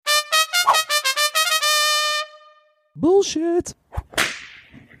Bullshit.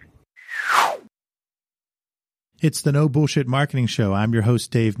 It's the No Bullshit Marketing Show. I'm your host,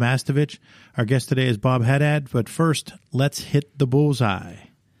 Dave Mastovich. Our guest today is Bob Haddad, but first, let's hit the bullseye.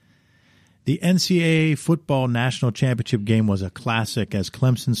 The NCAA Football National Championship game was a classic as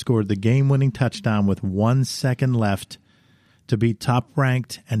Clemson scored the game-winning touchdown with 1 second left to beat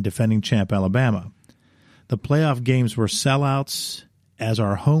top-ranked and defending champ Alabama. The playoff games were sellouts, as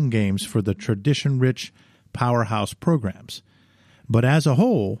are home games for the tradition-rich powerhouse programs. But as a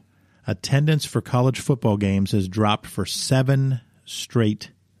whole, attendance for college football games has dropped for 7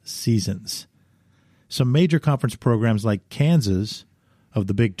 straight seasons. Some major conference programs like Kansas of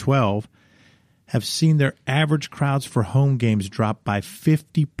the Big 12 have seen their average crowds for home games drop by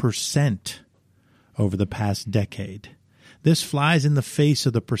 50% over the past decade. This flies in the face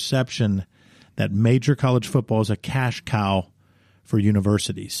of the perception that major college football is a cash cow for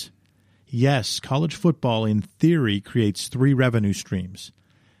universities. Yes, college football in theory creates 3 revenue streams: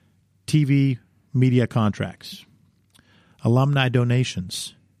 TV, media contracts, alumni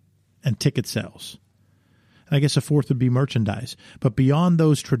donations, and ticket sales. I guess a fourth would be merchandise. But beyond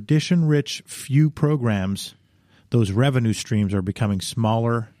those tradition-rich few programs, those revenue streams are becoming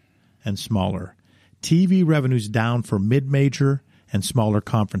smaller and smaller. TV revenue's down for mid-major and smaller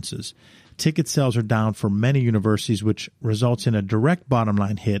conferences. Ticket sales are down for many universities, which results in a direct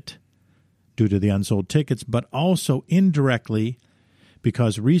bottom-line hit due to the unsold tickets, but also indirectly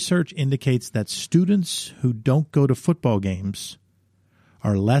because research indicates that students who don't go to football games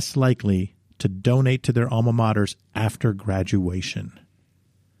are less likely to donate to their alma maters after graduation.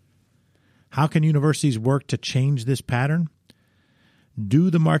 How can universities work to change this pattern?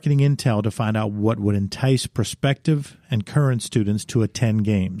 Do the marketing intel to find out what would entice prospective and current students to attend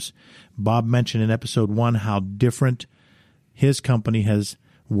games. Bob mentioned in episode 1 how different his company has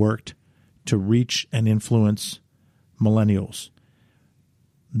worked to reach and influence millennials.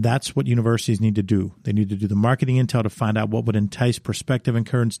 That's what universities need to do. They need to do the marketing intel to find out what would entice prospective and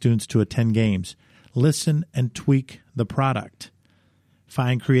current students to attend games. Listen and tweak the product.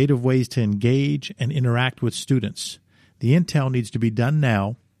 Find creative ways to engage and interact with students. The intel needs to be done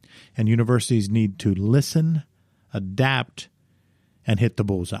now, and universities need to listen, adapt, and hit the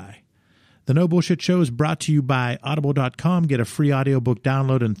bullseye. The No Bullshit Show is brought to you by Audible.com. Get a free audiobook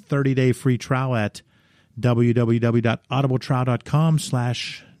download and 30-day free trial at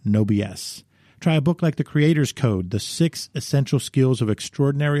www.audibletrial.com/nobs. Try a book like The Creator's Code, The 6 Essential Skills of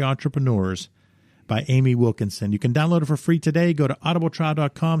Extraordinary Entrepreneurs by Amy Wilkinson. You can download it for free today. Go to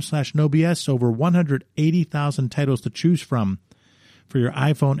audibletrial.com/nobs. Over 180,000 titles to choose from for your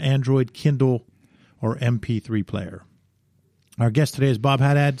iPhone, Android, Kindle, or MP3 player. Our guest today is Bob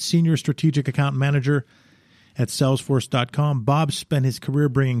Haddad, Senior Strategic Account Manager at Salesforce.com. Bob spent his career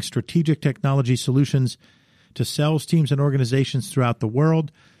bringing strategic technology solutions to sales teams and organizations throughout the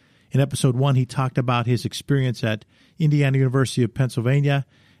world. In episode 1, he talked about his experience at Indiana University of Pennsylvania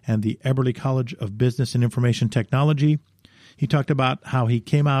and the Eberly College of Business and Information Technology. He talked about how he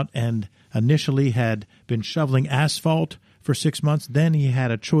came out and initially had been shoveling asphalt for 6 months. Then he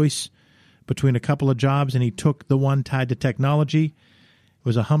had a choice between a couple of jobs, and he took the one tied to technology. It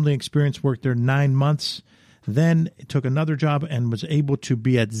was a humbling experience, worked there 9 months. Then took another job and was able to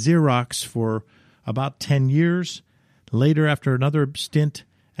be at Xerox for about 10 years. Later, after another stint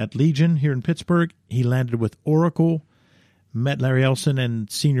at Legion here in Pittsburgh, he landed with Oracle, met Larry Ellison and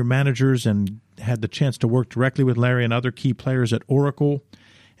senior managers, and had the chance to work directly with Larry and other key players at Oracle,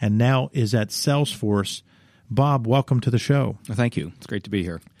 and now is at Salesforce. Bob, welcome to the show. Thank you. It's great to be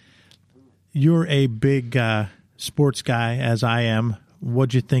here. You're a big sports guy, as I am.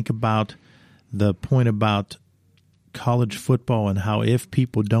 What'd you think about the point about college football and how if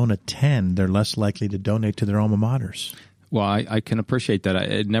people don't attend, they're less likely to donate to their alma maters? Well, I can appreciate that. I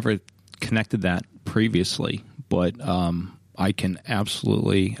had never connected that previously, but I can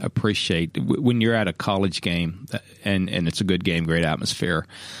absolutely appreciate when you're at a college game and it's a good game, great atmosphere,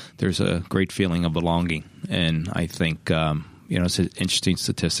 there's a great feeling of belonging. And I think, it's an interesting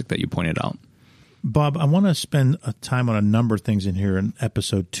statistic that you pointed out. Bob, I want to spend a time on a number of things in here in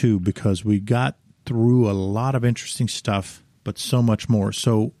episode 2 because we got through a lot of interesting stuff, but so much more.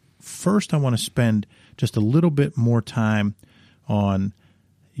 So first, I want to spend just a little bit more time on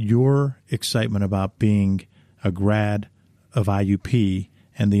your excitement about being a grad of IUP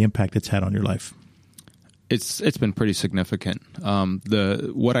and the impact it's had on your life. It's been pretty significant.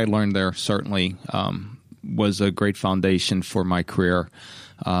 What I learned there certainly was a great foundation for my career.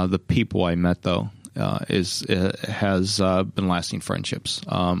 The people I met, though, has been lasting friendships.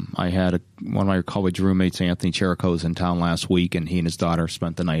 I had one of my college roommates, Anthony Cherico, was in town last week, and he and his daughter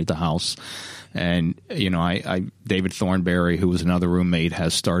spent the night at the house. And David Thornberry, who was another roommate,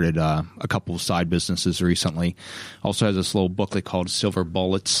 has started a couple of side businesses recently. Also has this little booklet called Silver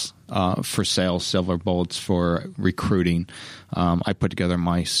Bullets for sales, Silver Bullets for recruiting. I put together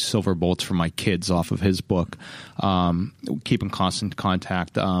my Silver Bullets for my kids off of his book. Keep in constant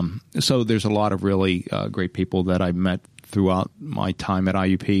contact. So there's a lot of really great people that I've met throughout my time at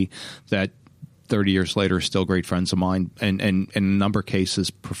IUP that 30 years later are still great friends of mine, and in a number of cases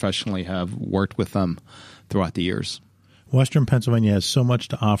professionally have worked with them throughout the years. Western Pennsylvania has so much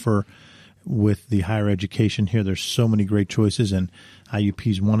to offer with the higher education here. There's so many great choices, and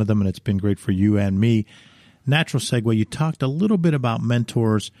IUP is one of them, and it's been great for you and me. Natural segue, you talked a little bit about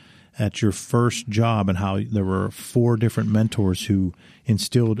mentors at your first job and how there were 4 different mentors who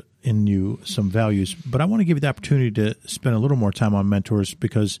instilled in you some values. But I want to give you the opportunity to spend a little more time on mentors,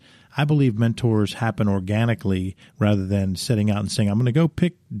 because I believe mentors happen organically rather than setting out and saying, I'm going to go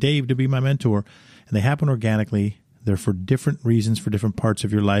pick Dave to be my mentor. And they happen organically. They're for different reasons, for different parts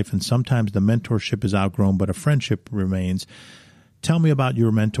of your life. And sometimes the mentorship is outgrown, but a friendship remains. Tell me about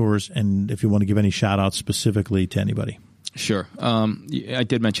your mentors, and if you want to give any shout-outs specifically to anybody. Sure. I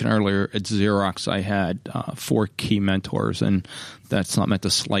did mention earlier at Xerox I had 4 key mentors, and that's not meant to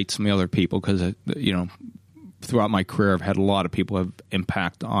slight some of the other people, because, throughout my career I've had a lot of people have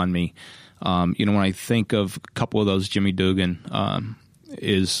impact on me. When I think of a couple of those, Jimmy Dugan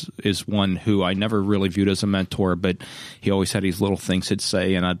is one who I never really viewed as a mentor, but he always had these little things he'd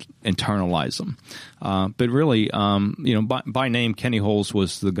say, and I'd internalize them. But really, by name, Kenny Holes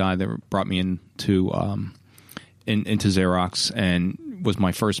was the guy that brought me into Xerox and was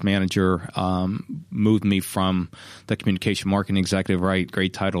my first manager, moved me from the communication marketing executive, right,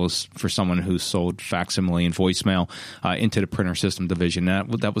 great titles for someone who sold facsimile and voicemail, into the printer system division.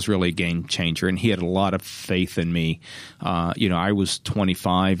 That was really a game changer, and he had a lot of faith in me. I was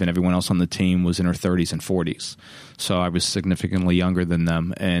 25, and everyone else on the team was in their 30s and 40s, so I was significantly younger than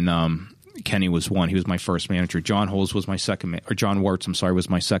them, and Kenny was one. He was my first manager. John Holes was my second, or John Wirtz, I'm sorry, was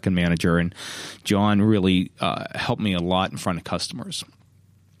my second manager. And John really helped me a lot in front of customers.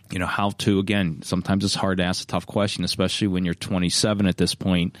 How to, again, sometimes it's hard to ask a tough question, especially when you're 27 at this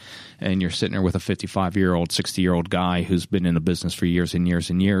point and you're sitting there with a 55-year-old, 60-year-old guy who's been in the business for years and years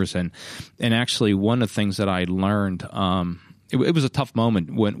and years. And actually, one of the things that I learned, it was a tough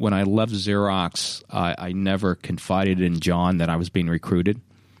moment. When I left Xerox, I never confided in John that I was being recruited.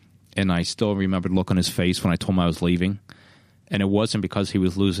 And I still remember the look on his face when I told him I was leaving. And it wasn't because he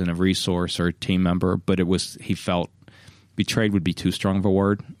was losing a resource or a team member, but he felt betrayed would be too strong of a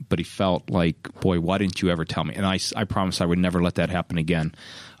word, but he felt like, boy, why didn't you ever tell me? And I promised I would never let that happen again.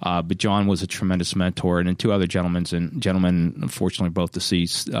 But John was a tremendous mentor. And then 2 other gentlemen, unfortunately both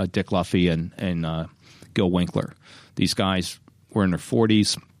deceased, Dick Luffy and Gil Winkler. These guys were in their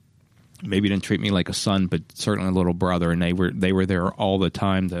 40s. Maybe didn't treat me like a son, but certainly a little brother, and they were there all the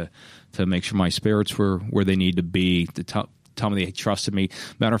time to make sure my spirits were where they need to be, to tell me they trusted me.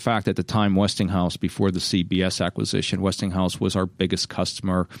 Matter of fact, at the time, Westinghouse, before the CBS acquisition, Westinghouse was our biggest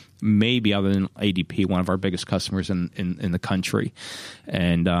customer, maybe other than ADP, one of our biggest customers in the country.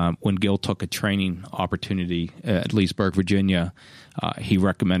 And when Gil took a training opportunity at Leesburg, Virginia, he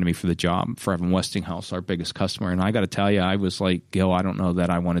recommended me for the job for having Westinghouse, our biggest customer. And I got to tell you, I was like, Gil, I don't know that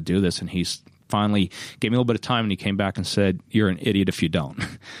I want to do this. And he's finally gave me a little bit of time, and he came back and said, you're an idiot if you don't.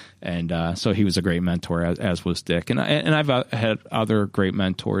 And so he was a great mentor, as was Dick. And I've had other great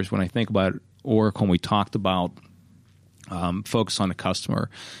mentors. When I think about Oracle, and we talked about focus on the customer,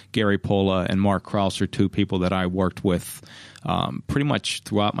 Gary Pola and Mark Krause are 2 people that I worked with pretty much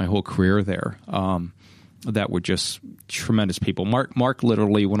throughout my whole career there. That were just tremendous people. Mark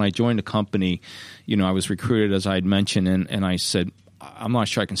literally, when I joined the company, I was recruited, as I had mentioned, and I said, I'm not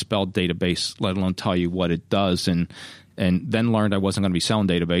sure I can spell database, let alone tell you what it does, and then learned I wasn't going to be selling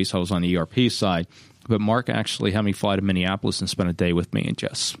database. I was on the ERP side. But Mark actually had me fly to Minneapolis and spend a day with me and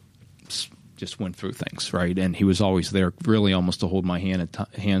just went through things, right? And he was always there, really almost to hold my hand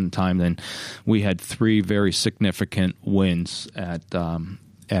in time. Then we had 3 very significant wins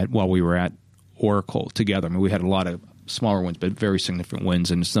while we were at Oracle together. I mean, we had a lot of smaller wins, but very significant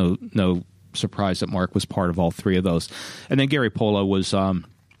wins, and it's no surprise that Mark was part of all 3 of those. And then Gary Pola was,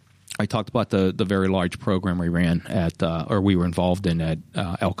 I talked about the very large program we ran at, or we were involved in at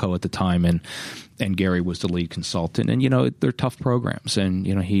Elko at the time, and Gary was the lead consultant. And, they're tough programs, and,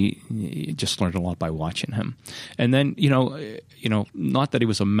 he just learned a lot by watching him. And then, not that he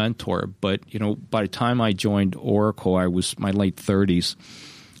was a mentor, but, by the time I joined Oracle, I was my late 30s,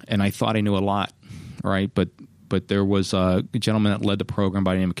 and I thought I knew a lot. right? But there was a gentleman that led the program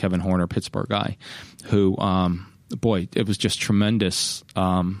by the name of Kevin Horner, Pittsburgh guy, who, boy, it was just tremendous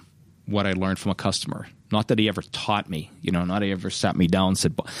what I learned from a customer. Not that he ever taught me, not that he ever sat me down and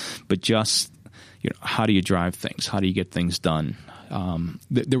said, but just, how do you drive things? How do you get things done?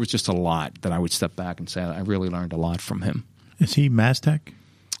 There was just a lot that I would step back and say, I really learned a lot from him. Is he Mastech?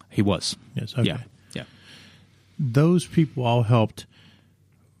 He was. Yes. Okay. Yeah. Those people all helped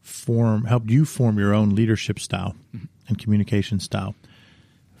you form your own leadership style and communication style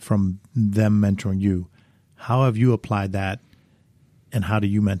from them mentoring you. How have you applied that, and how do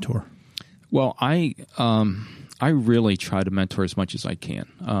you mentor? Well, I really try to mentor as much as I can.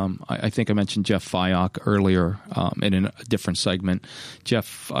 I think I mentioned Jeff Fyock earlier in a different segment.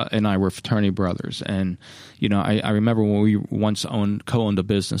 Jeff and I were fraternity brothers, and I remember when we once co-owned a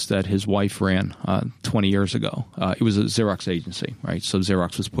business that his wife ran 20 years ago. It was a Xerox agency, right? So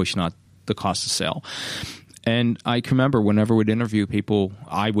Xerox was pushing out the cost of sale, and I can remember whenever we'd interview people,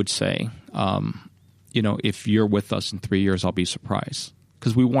 I would say, if you're with us in 3 years, I'll be surprised,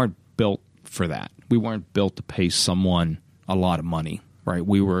 because we weren't built for that. We weren't built to pay someone a lot of money, right?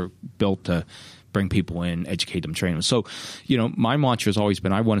 We were built to bring people in, educate them, train them. So, my mantra has always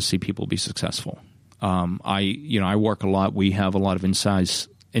been, I want to see people be successful. I work a lot. We have a lot of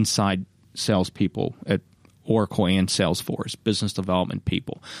inside salespeople at Oracle and Salesforce, business development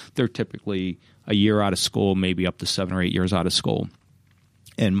people. They're typically a year out of school, maybe up to 7 or 8 years out of school.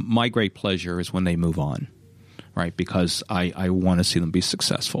 And my great pleasure is when they move on. Right, because I want to see them be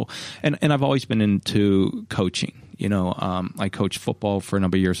successful, and I've always been into coaching. I coached football for a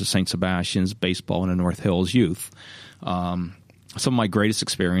number of years at St. Sebastian's, baseball in the North Hills youth. Some of my greatest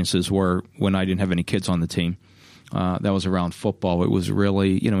experiences were when I didn't have any kids on the team. That was around football. It was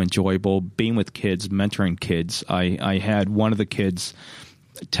really enjoyable being with kids, mentoring kids. I had one of the kids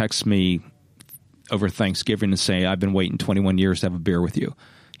text me over Thanksgiving and say, "I've been waiting 21 years to have a beer with you."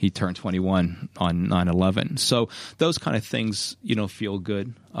 He turned 21 on 9/11. So those kind of things, feel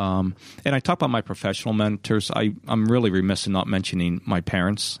good. And I talk about my professional mentors. I'm really remiss in not mentioning my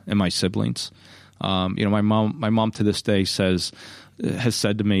parents and my siblings. My mom to this day has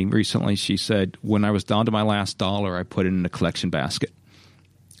said to me recently, she said, when I was down to my last dollar, I put it in a collection basket.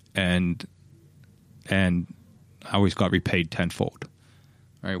 And I always got repaid tenfold.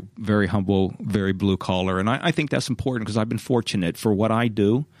 Right, very humble, very blue collar, and I think that's important because I've been fortunate for what I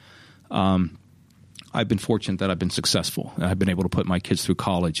do. I've been fortunate that I've been successful. I've been able to put my kids through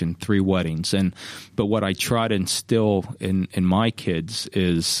college and 3 weddings, but what I try to instill in my kids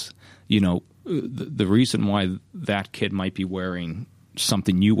is, the reason why that kid might be wearing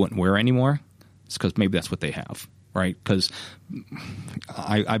something you wouldn't wear anymore is because maybe that's what they have. Right, because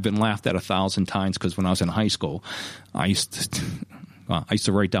I've been laughed at 1,000 times because when I was in high school, I used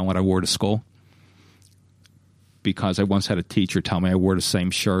to write down what I wore to school because I once had a teacher tell me I wore the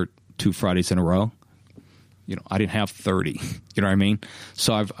same shirt 2 Fridays in a row. I didn't have 30. You know what I mean?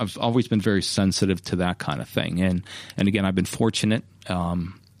 So I've always been very sensitive to that kind of thing. And again, I've been fortunate,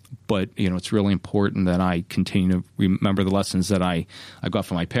 but it's really important that I continue to remember the lessons that I got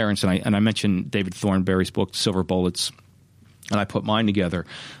from my parents. And I mentioned David Thornberry's book, Silver Bullets, and I put mine together.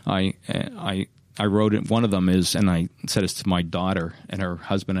 I wrote it. One of them is, and I said this to my daughter and her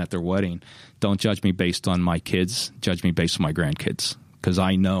husband at their wedding, don't judge me based on my kids, judge me based on my grandkids. Because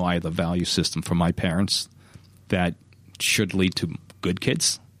I know I have a value system from my parents that should lead to good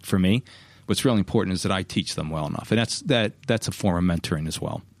kids for me. What's really important is that I teach them well enough. And that's a form of mentoring as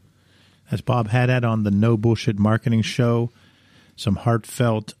well. That's Bob Haddad on the No Bullshit Marketing Show. Some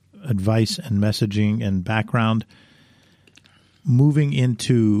heartfelt advice and messaging and background. Moving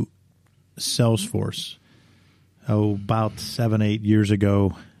into Salesforce. About 7-8 years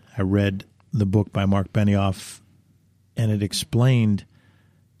ago, I read the book by Mark Benioff, and it explained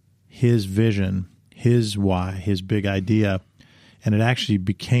his vision, his why, his big idea, and it actually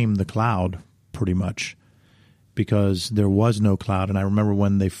became the cloud pretty much because there was no cloud. And I remember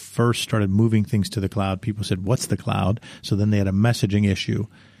when they first started moving things to the cloud, people said, what's the cloud? So then they had a messaging issue.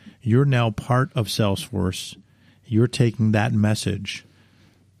 You're now part of Salesforce. You're taking that message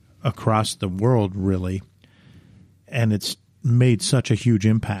across the world, really, and it's made such a huge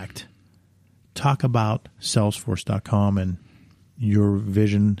impact. Talk about Salesforce.com and your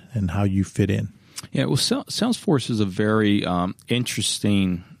vision and how you fit in. Yeah, well, Salesforce is a very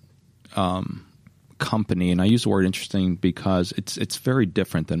interesting company, and I use the word interesting because it's very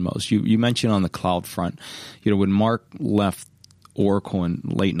different than most. You mentioned on the cloud front, when Mark left Oracle in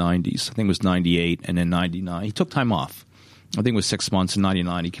late 90s, I think it was 98, and then 99, he took time off. I think it was 6 months in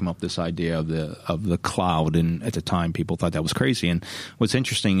 '99, he came up with this idea of the cloud, and at the time people thought that was crazy. And what's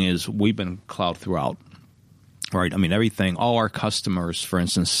interesting is we've been cloud throughout, right? I mean, everything, all our customers, for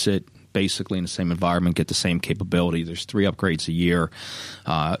instance, sit basically in the same environment, get the same capability. There's 3 upgrades a year.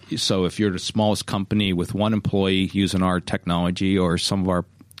 So if you're the smallest company with 1 employee using our technology, or some of our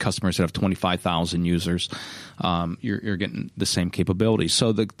customers that have 25,000 users, you're getting the same capability.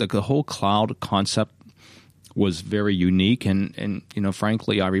 So the whole cloud concept was very unique. And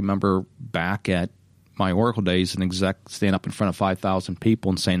frankly, I remember back at my Oracle days, an exec stand up in front of 5,000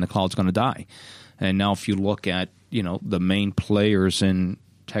 people and saying the cloud's going to die. And now if you look at, the main players in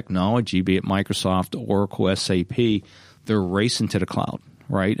technology, be it Microsoft, Oracle, SAP, they're racing to the cloud,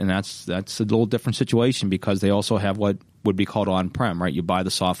 right? And that's a little different situation, because they also have what would be called on-prem, right? You buy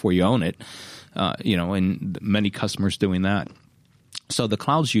the software, you own it, and many customers doing that. So the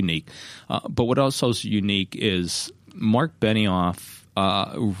cloud's unique. But what also is unique is Mark Benioff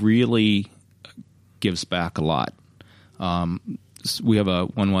really gives back a lot. We have a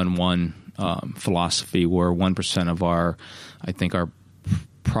 1-1-1 philosophy where 1% of our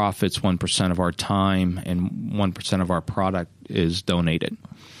profits, 1% of our time, and 1% of our product is donated.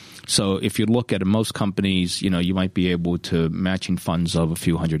 So if you look at most companies, you might be able to matching funds of a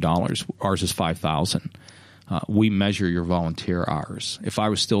few $100s. Ours is $5,000. We measure your volunteer hours. If I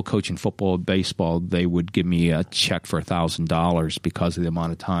was still coaching football or baseball, they would give me a check for $1,000 because of the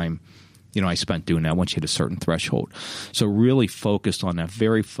amount of time I spent doing that once you hit a certain threshold. So really focused on that,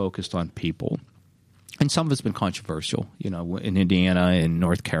 very focused on people. And some of it's been controversial. In Indiana and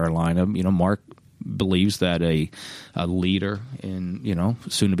North Carolina, Mark believes that a leader in,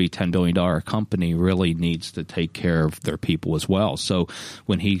 soon to be $10 billion company really needs to take care of their people as well. So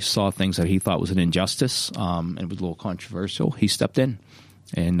when he saw things that he thought was an injustice, and it was a little controversial, he stepped in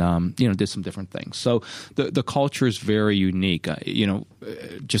and, did some different things. So the culture is very unique.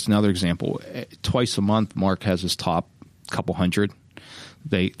 Just another example, twice a month, Mark has his top couple hundred.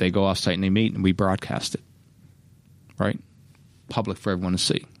 They go off site and they meet, and we broadcast it, right? Public for everyone to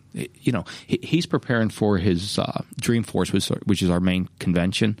see. He's preparing for his Dreamforce, which is our main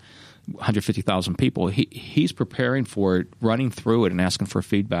convention, 150,000 people. He's preparing for it, running through it, and asking for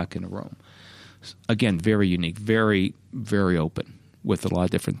feedback in the room. Again, very unique, very, very open with a lot of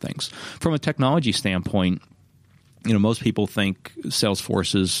different things. From a technology standpoint, most people think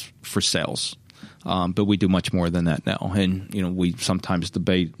Salesforce is for sales. But we do much more than that now. And, we sometimes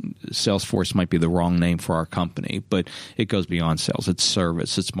debate Salesforce might be the wrong name for our company, but it goes beyond sales. It's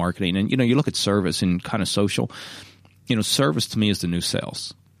service, it's marketing. And, you look at service and kind of social, service to me is the new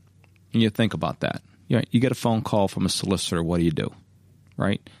sales. And you think about that. You get a phone call from a solicitor. What do?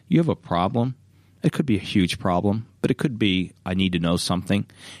 Right? You have a problem. It could be a huge problem, but it could be, I need to know something.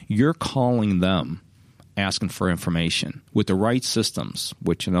 You're calling them, asking for information with the right systems,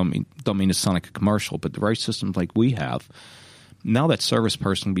 which I don't mean to sound like a commercial, but the right systems like we have. Now that service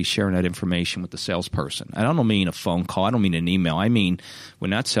person can be sharing that information with the salesperson. I don't mean a phone call. I don't mean an email. I mean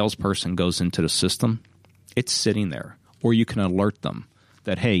when that salesperson goes into the system, it's sitting there, or you can alert them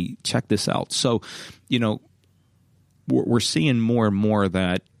that, hey, check this out. So, we're seeing more and more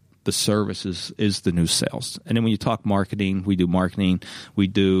that the service is the new sales. And then when you talk marketing, we do marketing. We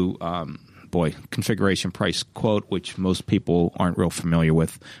do configuration price quote, which most people aren't real familiar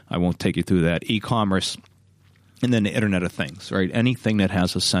with. I won't take you through that. E-commerce, and then the Internet of Things, right? Anything that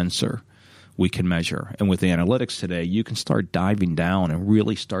has a sensor, we can measure. And with the analytics today, you can start diving down and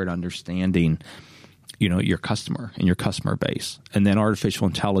really start understanding, your customer and your customer base. And then artificial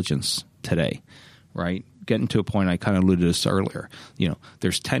intelligence today, right? Getting to a point, I kind of alluded to this earlier.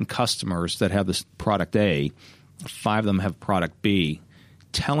 There's 10 customers that have this product A, 5 of them have product B,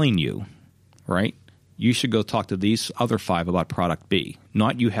 telling you, right, you should go talk to these other 5 about product B,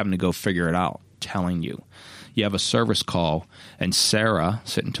 not you having to go figure it out, telling you. You have a service call, and Sarah,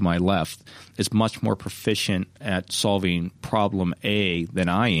 sitting to my left, is much more proficient at solving problem A than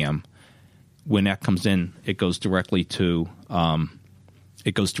I am. When that comes in, it goes directly to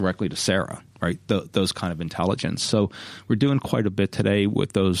Sarah, right? Those kind of intelligence. So we're doing quite a bit today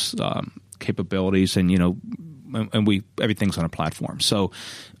with those capabilities, and everything's on a platform. So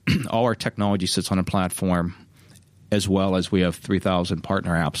all our technology sits on a platform, as well as we have 3,000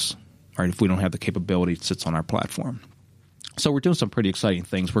 partner apps. Right? If we don't have the capability, it sits on our platform. So we're doing some pretty exciting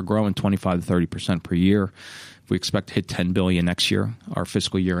things. We're growing 25 to 30% per year. We expect to hit $10 billion next year. Our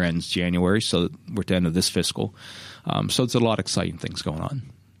fiscal year ends January, so we're at the end of this fiscal. So it's a lot of exciting things going on.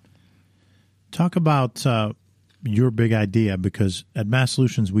 Talk about your big idea, because at Mass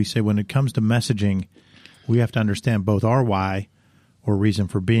Solutions, we say when it comes to messaging, we have to understand both our why or reason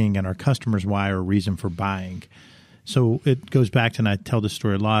for being and our customers' why or reason for buying. So it goes back to, and I tell this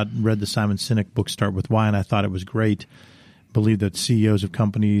story a lot, read the Simon Sinek book, Start With Why, and I thought it was great. Believe that CEOs of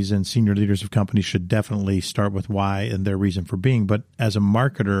companies and senior leaders of companies should definitely start with why and their reason for being. But as a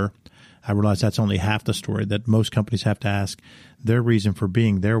marketer, I realize that's only half the story, that most companies have to ask their reason for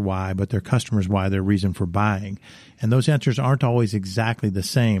being, their why, but their customers' why, their reason for buying. And those answers aren't always exactly the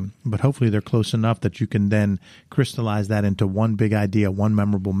same, but hopefully they're close enough that you can then crystallize that into one big idea, one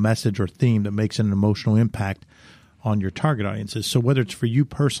memorable message or theme that makes an emotional impact on your target audiences. So whether it's for you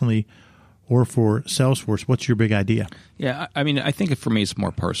personally or for Salesforce, what's your big idea? Yeah, I mean, I think for me it's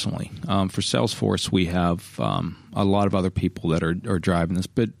more personally. For Salesforce, we have a lot of other people that are driving this,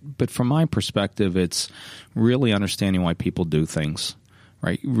 but from my perspective, it's really understanding why people do things,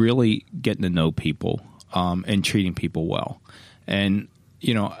 right? Really getting to know people and treating people well. And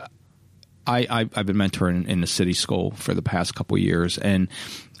you know, I've been mentoring in the city school for the past couple of years, and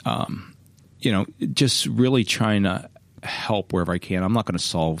you know, just really trying to help wherever I can. I'm not going to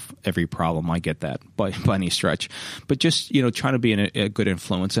solve every problem. I get that by any stretch, but just, you know, trying to be a good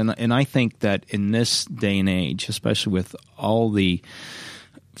influence. And I think that in this day and age, especially with all the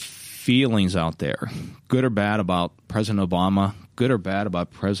feelings out there, good or bad about President Obama, good or bad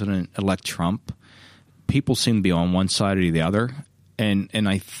about President-elect Trump, people seem to be on one side or the other. And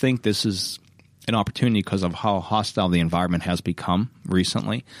I think this is an opportunity because of how hostile the environment has become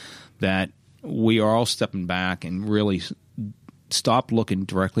recently, that we are all stepping back and really stop looking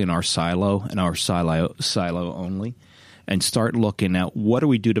directly in our silo and our silo only, and start looking at what do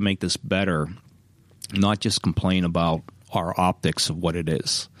we do to make this better, not just complain about our optics of what it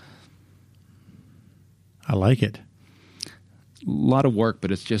is. I like it. A lot of work,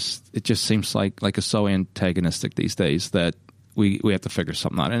 but it just seems like it's so antagonistic these days that we have to figure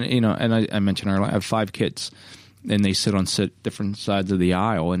something out. And you know, and I mentioned earlier, I have 5 kids. And they sit on different sides of the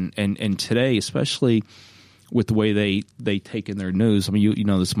aisle. And today, especially with the way they take in their news, I mean, you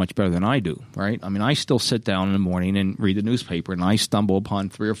know this much better than I do, right? I mean, I still sit down in the morning and read the newspaper, and I stumble upon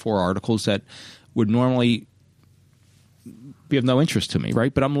 3 or 4 articles that would normally be of no interest to me,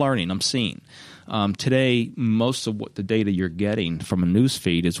 right? But I'm learning, I'm seeing. Today, most of what the data you're getting from a news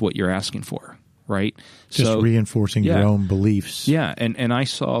feed is what you're asking for. Right? Just reinforcing your own beliefs. Yeah, and I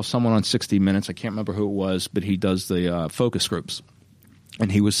saw someone on 60 Minutes, I can't remember who it was, but he does the focus groups.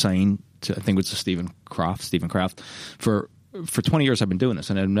 And he was saying, I think it was to Stephen Kraft, for 20 years I've been doing this,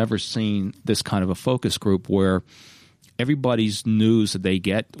 and I've never seen this kind of a focus group where everybody's news that they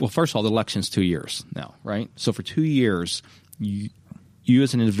get, well, first of all, the election's 2 years now, right? So for 2 years, you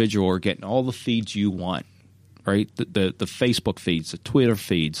as an individual are getting all the feeds you want, right? The Facebook feeds, the Twitter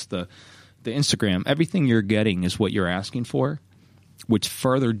feeds, the Instagram, everything you're getting is what you're asking for, which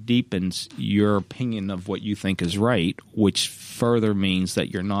further deepens your opinion of what you think is right, which further means that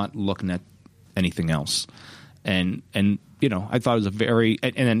you're not looking at anything else. And you know, I thought it was a very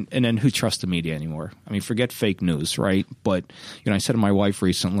and then who trusts the media anymore? I mean, forget fake news, right? But you know, I said to my wife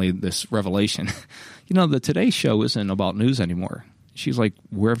recently this revelation, you know, the Today Show isn't about news anymore. She's like,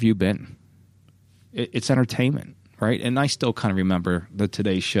 where have you been? It's entertainment. Right, and I still kind of remember the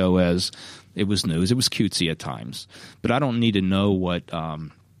Today Show as it was news. It was cutesy at times, but I don't need to know what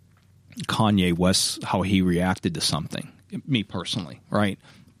Kanye West, how he reacted to something. Me personally, right?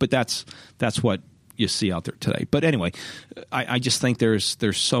 But that's what you see out there today. But anyway, I just think there's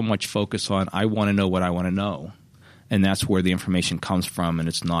so much focus on I want to know what I want to know, and that's where the information comes from, and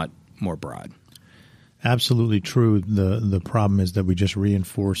it's not more broad. Absolutely true. The problem is that we just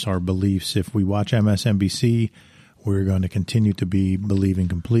reinforce our beliefs. If we watch MSNBC, we're going to continue to be believing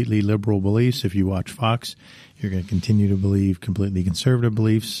completely liberal beliefs. If you watch Fox, you're going to continue to believe completely conservative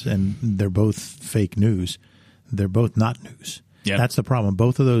beliefs, and they're both fake news. They're both not news. Yep. That's the problem.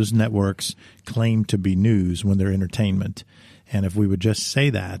 Both of those networks claim to be news when they're entertainment. And if we would just say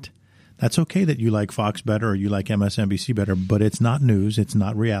that, that's okay that you like Fox better or you like MSNBC better, but it's not news. It's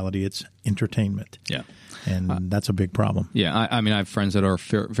not reality. It's entertainment. Yeah. And that's a big problem. Yeah, I mean, I have friends that are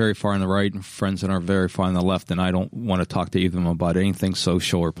very far on the right and friends that are very far on the left, and I don't want to talk to either of them about anything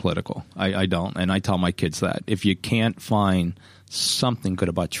social or political. I don't, and I tell my kids that. If you can't find something good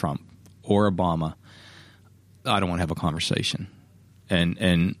about Trump or Obama, I don't want to have a conversation.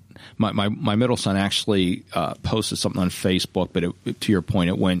 And my middle son actually posted something on Facebook, but to your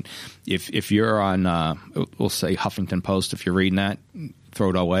point, it went, if you're on, we'll say Huffington Post, if you're reading that, throw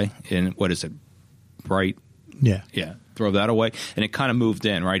it away. And what is it? Right? Yeah. Yeah. Throw that away. And it kind of moved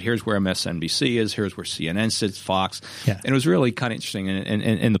in, right? Here's where MSNBC is. Here's where CNN sits, Fox. Yeah. And it was really kind of interesting.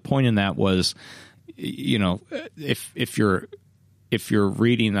 And the point in that was, you know, if you're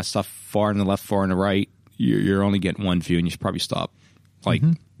reading that stuff far on the left, far on the right, you're only getting one view, and you should probably stop. Like,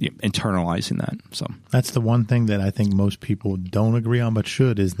 internalizing that. So that's the one thing that I think most people don't agree on, but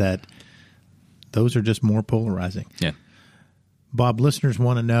should, is that those are just more polarizing. Yeah. Bob, listeners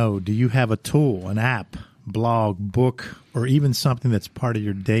want to know, do you have a tool, an app, blog, book, or even something that's part of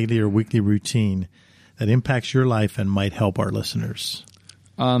your daily or weekly routine that impacts your life and might help our listeners?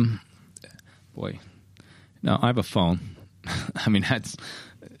 Boy, no, I have a phone. I mean,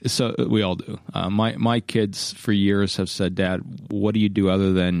 so we all do. My kids for years have said, "Dad, what do you do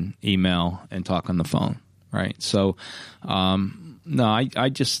other than email and talk on the phone?" Right. So, no, I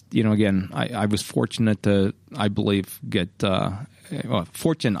just, again, I was fortunate to, I believe, get,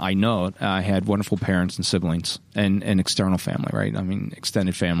 fortunate, I know, I had wonderful parents and siblings and external family, right? I mean,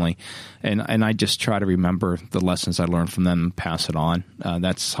 extended family. And I just try to remember the lessons I learned from them and pass it on.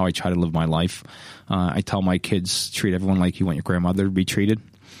 That's how I try to live my life. I tell my kids, treat everyone like you want your grandmother to be treated.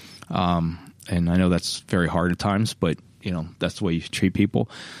 And I know that's very hard at times, but, that's the way you treat people.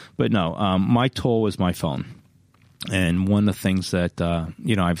 But no, my tool is my phone. And one of the things that,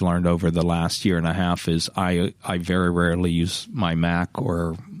 I've learned over the last year and a half is I very rarely use my Mac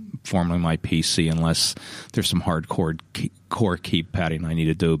or formerly my PC unless there's some hardcore core keypadding I need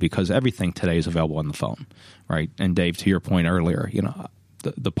to do, because everything today is available on the phone, right? And Dave, to your point earlier,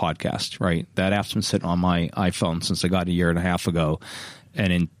 the podcast, right? That app's been sitting on my iPhone since I got a year and a half ago.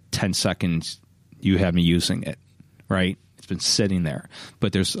 And in 10 seconds, you have me using it, right? It's been sitting there,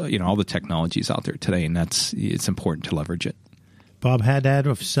 but there's all the technologies out there today, and it's important to leverage it. Bob Haddad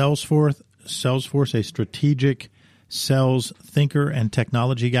of Salesforce, a strategic sales thinker and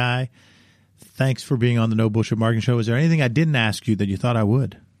technology guy. Thanks for being on the No Bullshit Marketing Show. Is there anything I didn't ask you that you thought I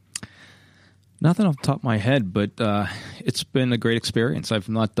would? Nothing off the top of my head, but it's been a great experience. I've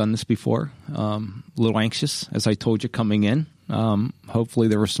not done this before. A little anxious, as I told you, coming in. Hopefully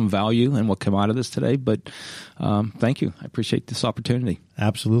there was some value in what came out of this today, but thank you. I appreciate this opportunity.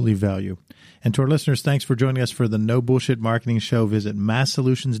 Absolutely value. And to our listeners, thanks for joining us for the No Bullshit Marketing Show. Visit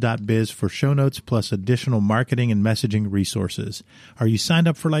masssolutions.biz for show notes plus additional marketing and messaging resources. Are you signed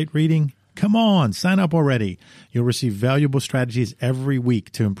up for light reading? Come on, sign up already. You'll receive valuable strategies every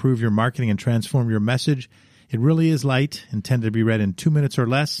week to improve your marketing and transform your message. It really is light, intended to be read in 2 minutes or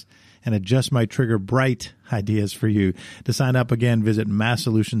less, and it just might trigger bright ideas for you. To sign up, again, visit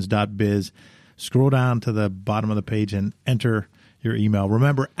masssolutions.biz. Scroll down to the bottom of the page and enter your email.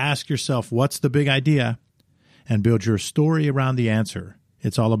 Remember, ask yourself, what's the big idea? And build your story around the answer.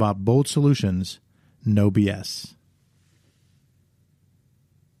 It's all about bold solutions, no BS.